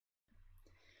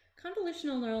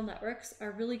Convolutional neural networks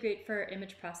are really great for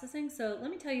image processing, so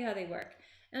let me tell you how they work.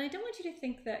 And I don't want you to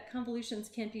think that convolutions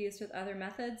can't be used with other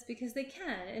methods, because they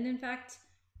can. And in fact,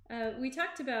 we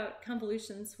talked about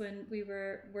convolutions when we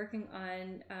were working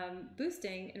on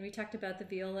boosting, and we talked about the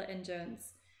Viola and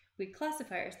Jones weak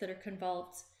classifiers that are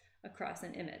convolved across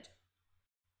an image.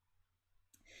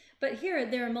 But here,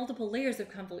 there are multiple layers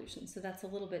of convolution, so that's a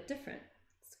little bit different.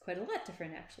 It's quite a lot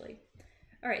different, actually.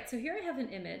 All right, so here I have an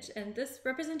image, and this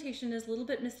representation is a little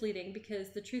bit misleading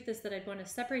because the truth is that I'd want to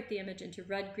separate the image into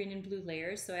red, green, and blue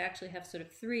layers, so I actually have sort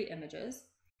of 3 images.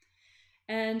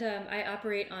 And I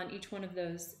operate on each one of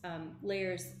those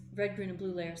layers, red, green, and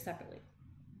blue layers separately.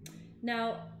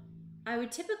 Now, I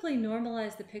would typically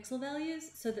normalize the pixel values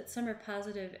so that some are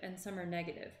positive and some are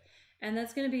negative. And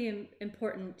that's going to be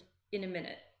important in a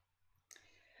minute.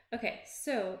 Okay,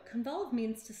 so convolve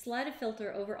means to slide a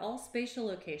filter over all spatial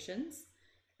locations.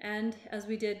 And as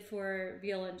we did for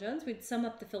Viola and Jones, we'd sum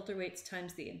up the filter weights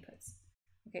times the inputs.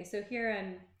 Okay, so here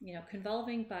I'm,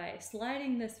 convolving by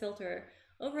sliding this filter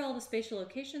over all the spatial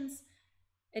locations.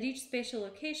 At each spatial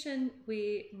location,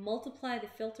 we multiply the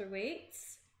filter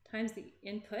weights times the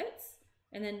inputs,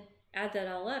 and then add that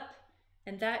all up,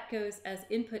 and that goes as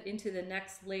input into the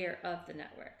next layer of the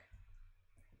network.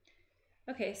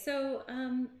 Okay, so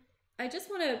I just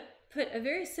want to put a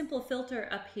very simple filter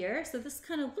up here. So this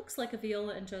kind of looks like a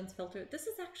Viola and Jones filter. This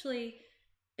is actually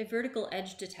a vertical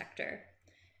edge detector.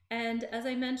 And as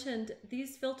I mentioned,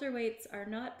 these filter weights are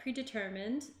not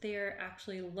predetermined, they are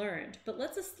actually learned. But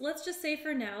let's just say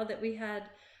for now that we had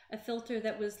a filter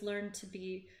that was learned to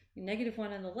be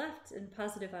 -1 on the left and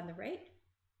positive on the right.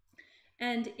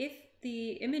 And if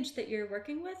the image that you're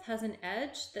working with has an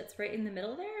edge that's right in the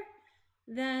middle there,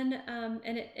 then,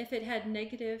 if it had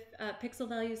negative pixel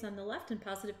values on the left and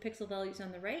positive pixel values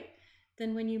on the right,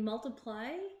 then when you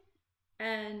multiply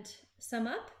and sum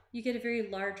up, you get a very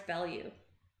large value.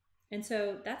 And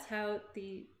so that's how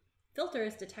the filter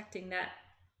is detecting that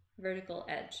vertical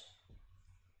edge.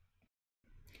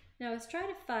 Now, a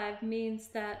stratif means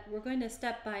that we're going to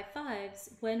step by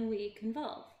 5s when we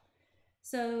convolve.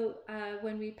 So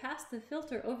when we pass the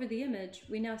filter over the image,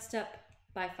 we now step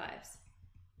by 5s.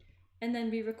 And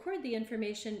then we record the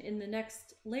information in the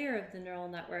next layer of the neural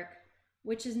network,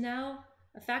 which is now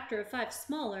a factor of 5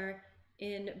 smaller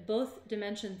in both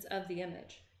dimensions of the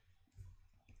image.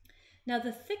 Now,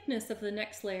 the thickness of the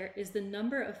next layer is the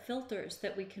number of filters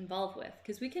that we convolve with,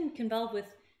 because we can convolve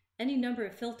with any number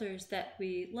of filters that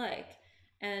we like.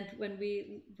 And when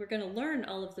we're going to learn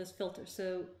all of those filters,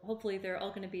 so hopefully they're all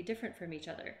going to be different from each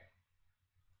other.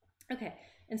 Okay,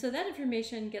 and so that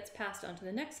information gets passed on to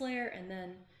the next layer, and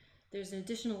then there's an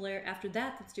additional layer after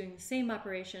that that's doing the same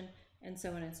operation, and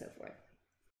so on and so forth.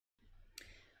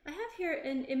 I have here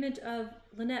an image of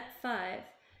Lynette 5,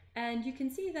 and you can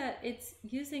see that it's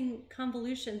using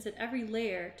convolutions at every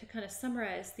layer to kind of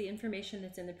summarize the information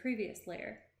that's in the previous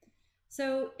layer.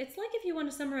 So it's like if you want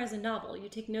to summarize a novel, you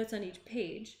take notes on each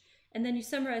page, and then you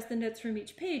summarize the notes from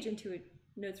each page into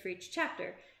notes for each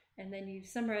chapter, and then you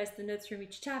summarize the notes from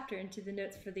each chapter into the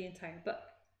notes for the entire book.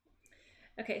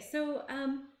 Okay, so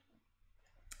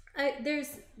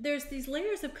there's these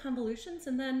layers of convolutions,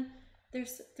 and then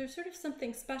there's sort of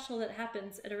something special that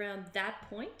happens at around that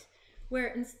point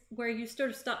where you sort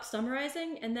of stop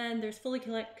summarizing, and then there's fully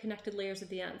connected layers at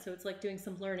the end. So it's like doing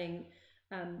some learning.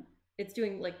 It's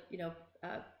doing like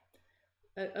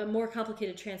a more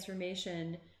complicated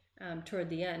transformation toward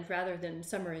the end, rather than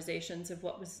summarizations of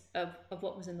what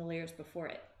was in the layers before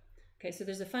it. Okay, so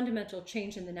there's a fundamental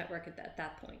change in the network at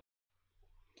that point.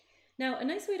 Now, a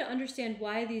nice way to understand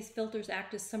why these filters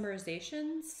act as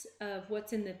summarizations of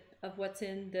what's in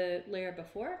the layer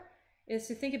before is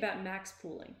to think about max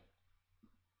pooling.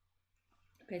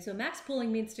 Okay, so max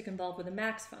pooling means to convolve with a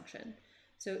max function.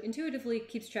 So intuitively it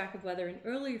keeps track of whether an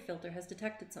earlier filter has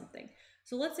detected something.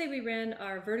 So let's say we ran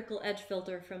our vertical edge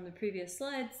filter from the previous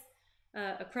slides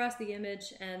across the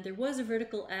image, and there was a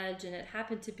vertical edge, and it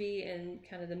happened to be in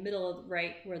kind of the middle of the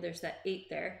right where there's that 8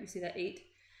 there. You see that 8?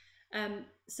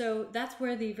 So that's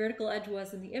where the vertical edge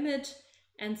was in the image,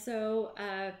 and so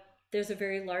there's a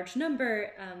very large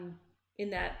number in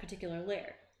that particular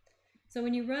layer. So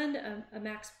when you run a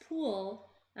max pool,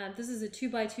 this is a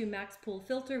 2x2 max pool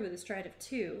filter with a stride of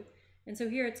 2, and so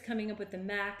here it's coming up with the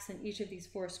max in each of these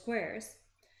 4 squares,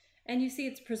 and you see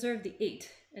it's preserved the 8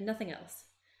 and nothing else.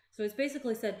 So it's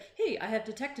basically said, hey, I have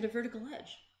detected a vertical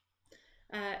edge.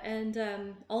 And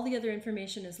all the other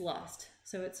information is lost.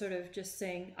 So it's sort of just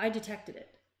saying, I detected it,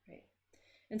 right?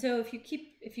 And so if you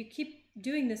keep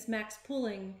doing this max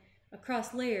pooling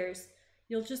across layers,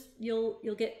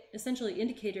 you'll get essentially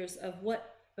indicators of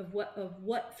what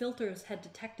what filters had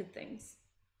detected things.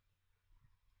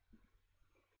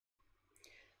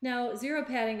 Now, zero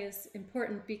padding is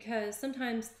important because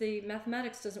sometimes the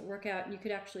mathematics doesn't work out and you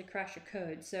could actually crash your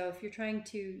code. So if you're trying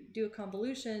to do a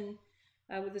convolution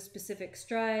with a specific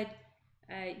stride,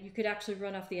 you could actually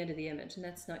run off the end of the image, and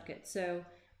that's not good. So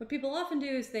what people often do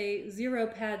is they zero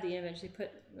pad the image. They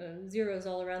put zeros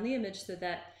all around the image so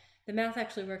that the math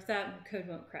actually works out and the code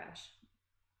won't crash.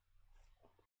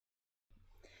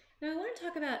 Now I want to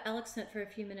talk about AlexNet for a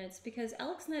few minutes because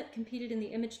AlexNet competed in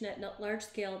the ImageNet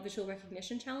Large-Scale Visual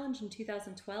Recognition Challenge in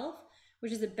 2012,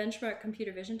 which is a benchmark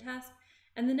computer vision task,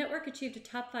 and the network achieved a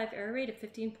top 5 error rate of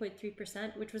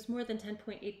 15.3%, which was more than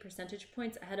 10.8 percentage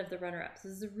points ahead of the runner-up. So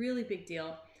this is a really big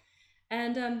deal.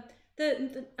 And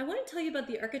I want to tell you about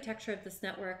the architecture of this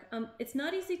network. It's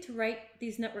not easy to write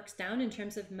these networks down in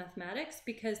terms of mathematics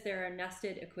because there are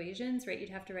nested equations, right? You'd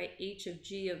have to write h of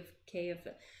g of k of,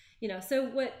 so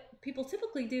what people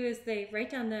typically do is they write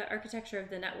down the architecture of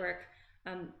the network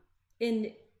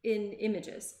in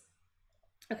images.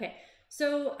 Okay,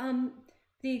 so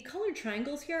the colored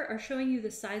triangles here are showing you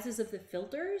the sizes of the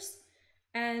filters,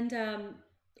 and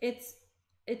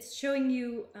it's showing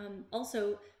you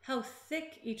also how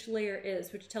thick each layer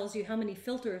is, which tells you how many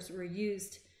filters were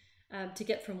used to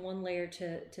get from one layer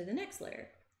to the next layer.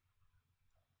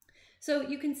 So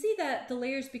you can see that the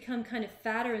layers become kind of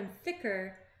fatter and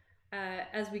thicker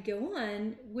as we go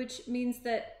on, which means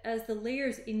that as the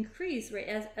layers increase,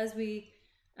 right, as we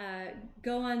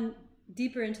go on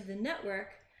deeper into the network,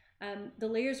 the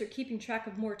layers are keeping track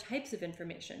of more types of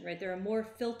information, right? There are more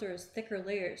filters, thicker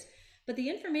layers, but the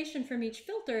information from each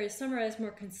filter is summarized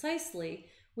more concisely,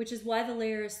 which is why the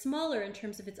layer is smaller in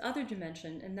terms of its other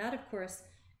dimension, and that, of course,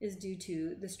 is due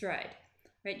to the stride,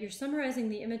 right? You're summarizing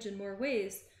the image in more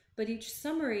ways, but each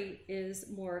summary is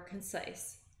more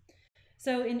concise.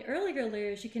 So in earlier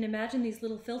layers, you can imagine these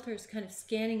little filters kind of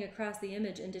scanning across the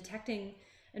image and detecting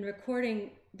and recording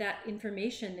that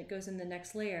information that goes in the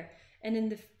next layer. And in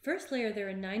the first layer, there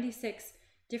are 96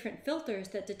 different filters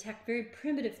that detect very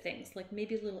primitive things, like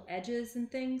maybe little edges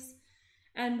and things.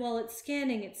 And while it's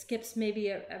scanning, it skips maybe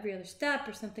every other step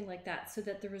or something like that, so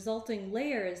that the resulting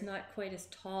layer is not quite as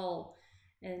tall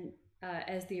and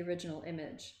as the original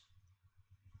image.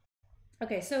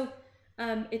 Okay, so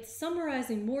it's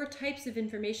summarizing more types of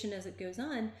information as it goes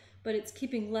on, but it's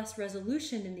keeping less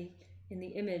resolution in the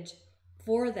image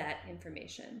for that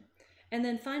information. And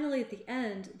then finally at the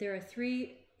end, there are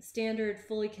 3 standard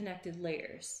fully connected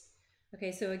layers.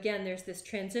 Okay, so again, there's this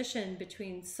transition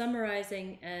between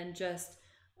summarizing and just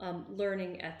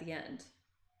learning at the end.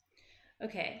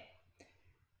 Okay,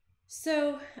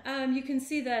 so you can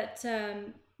see that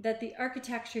that the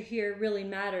architecture here really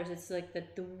matters. It's like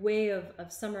the way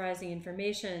of summarizing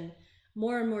information,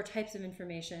 more and more types of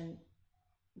information,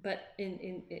 but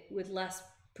with less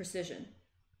precision.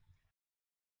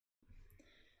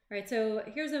 All right, so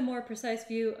here's a more precise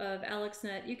view of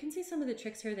AlexNet. You can see some of the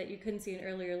tricks here that you couldn't see in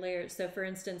earlier layers. So for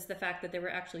instance, the fact that there were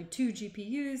actually 2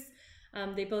 GPUs,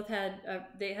 they both had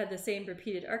the same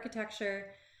repeated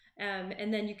architecture.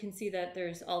 And then you can see that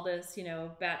there's all this,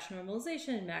 batch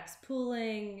normalization, max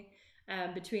pooling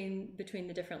between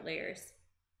the different layers.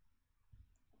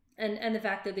 And the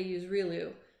fact that they use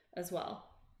ReLU as well.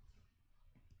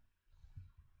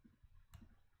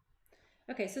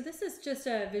 Okay, so this is just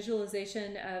a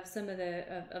visualization of some of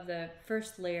the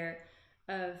first layer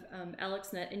of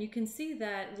AlexNet, and you can see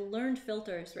that the learned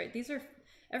filters, right? These are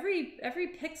every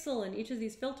pixel in each of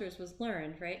these filters was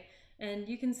learned, right? And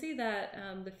you can see that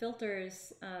the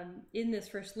filters in this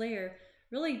first layer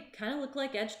really kind of look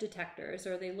like edge detectors,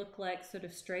 or they look like sort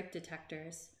of stripe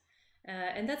detectors.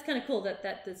 And that's kind of cool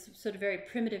that this sort of very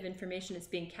primitive information is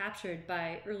being captured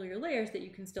by earlier layers that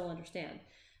you can still understand.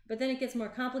 But then it gets more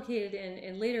complicated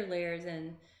in later layers,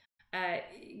 and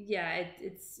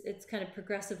it's kind of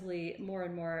progressively more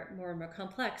and more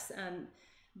complex.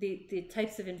 The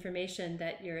types of information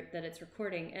that it's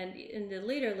recording, and in the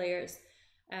later layers,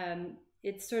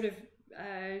 it's sort of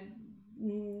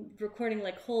recording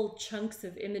like whole chunks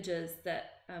of images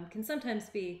that can sometimes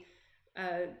be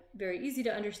very easy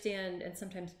to understand and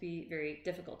sometimes be very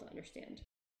difficult to understand.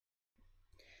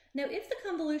 Now, if the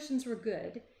convolutions were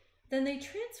good, then they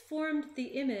transformed the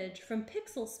image from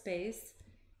pixel space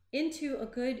into a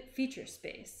good feature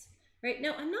space. Right?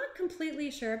 Now, I'm not completely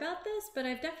sure about this, but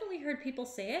I've definitely heard people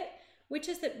say it, which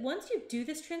is that once you do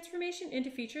this transformation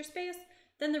into feature space,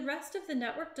 then the rest of the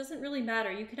network doesn't really matter.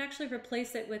 You can actually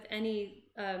replace it with any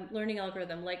learning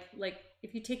algorithm. Like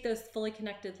if you take those fully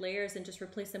connected layers and just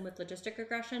replace them with logistic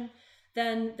regression,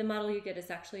 then the model you get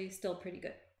is actually still pretty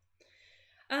good.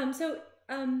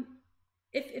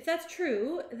 if that's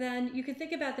true, then you can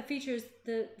think about the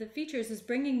features as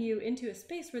bringing you into a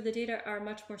space where the data are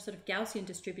much more sort of Gaussian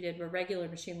distributed, where regular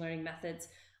machine learning methods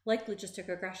like logistic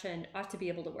regression ought to be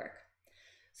able to work.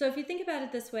 So if you think about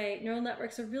it this way, neural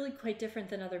networks are really quite different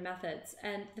than other methods.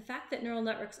 And the fact that neural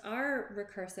networks are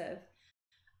recursive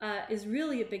is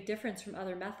really a big difference from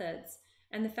other methods.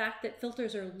 And the fact that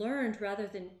filters are learned rather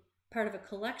than part of a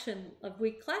collection of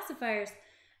weak classifiers,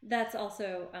 that's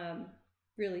also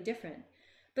really different.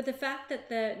 But the fact that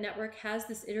the network has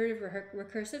this iterative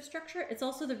recursive structure, it's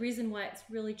also the reason why it's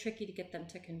really tricky to get them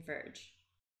to converge.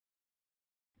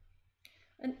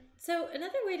 And so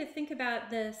another way to think about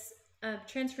this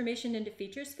transformation into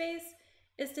feature space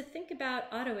is to think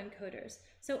about autoencoders.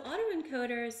 So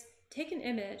autoencoders take an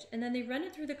image and then they run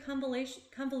it through the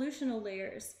convolutional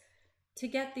layers to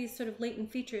get these sort of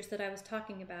latent features that I was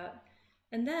talking about.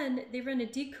 And then they run a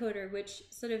decoder which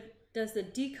sort of does the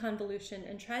deconvolution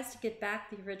and tries to get back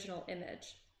the original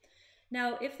image.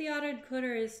 Now, if the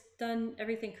autoencoder has done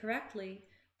everything correctly,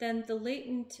 then the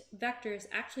latent vectors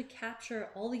actually capture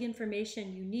all the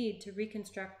information you need to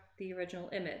reconstruct the original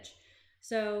image.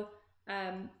 So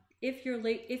if your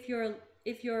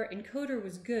encoder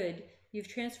was good, you've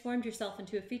transformed yourself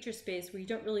into a feature space where you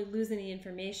don't really lose any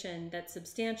information that's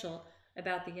substantial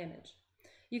about the image.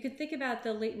 You could think about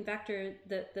the latent vector,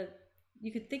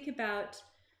 you could think about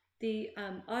the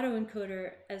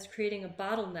autoencoder as creating a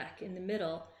bottleneck in the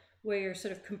middle where you're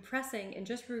sort of compressing and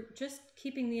just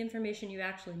keeping the information you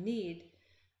actually need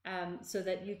so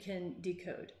that you can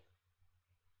decode.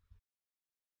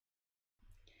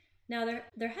 Now,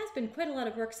 there has been quite a lot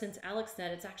of work since AlexNet.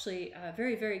 It's actually a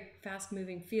very, very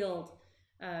fast-moving field,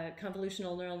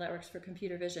 convolutional neural networks for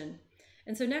computer vision.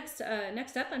 And so next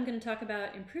up, I'm going to talk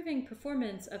about improving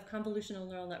performance of convolutional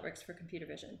neural networks for computer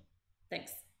vision.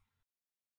 Thanks.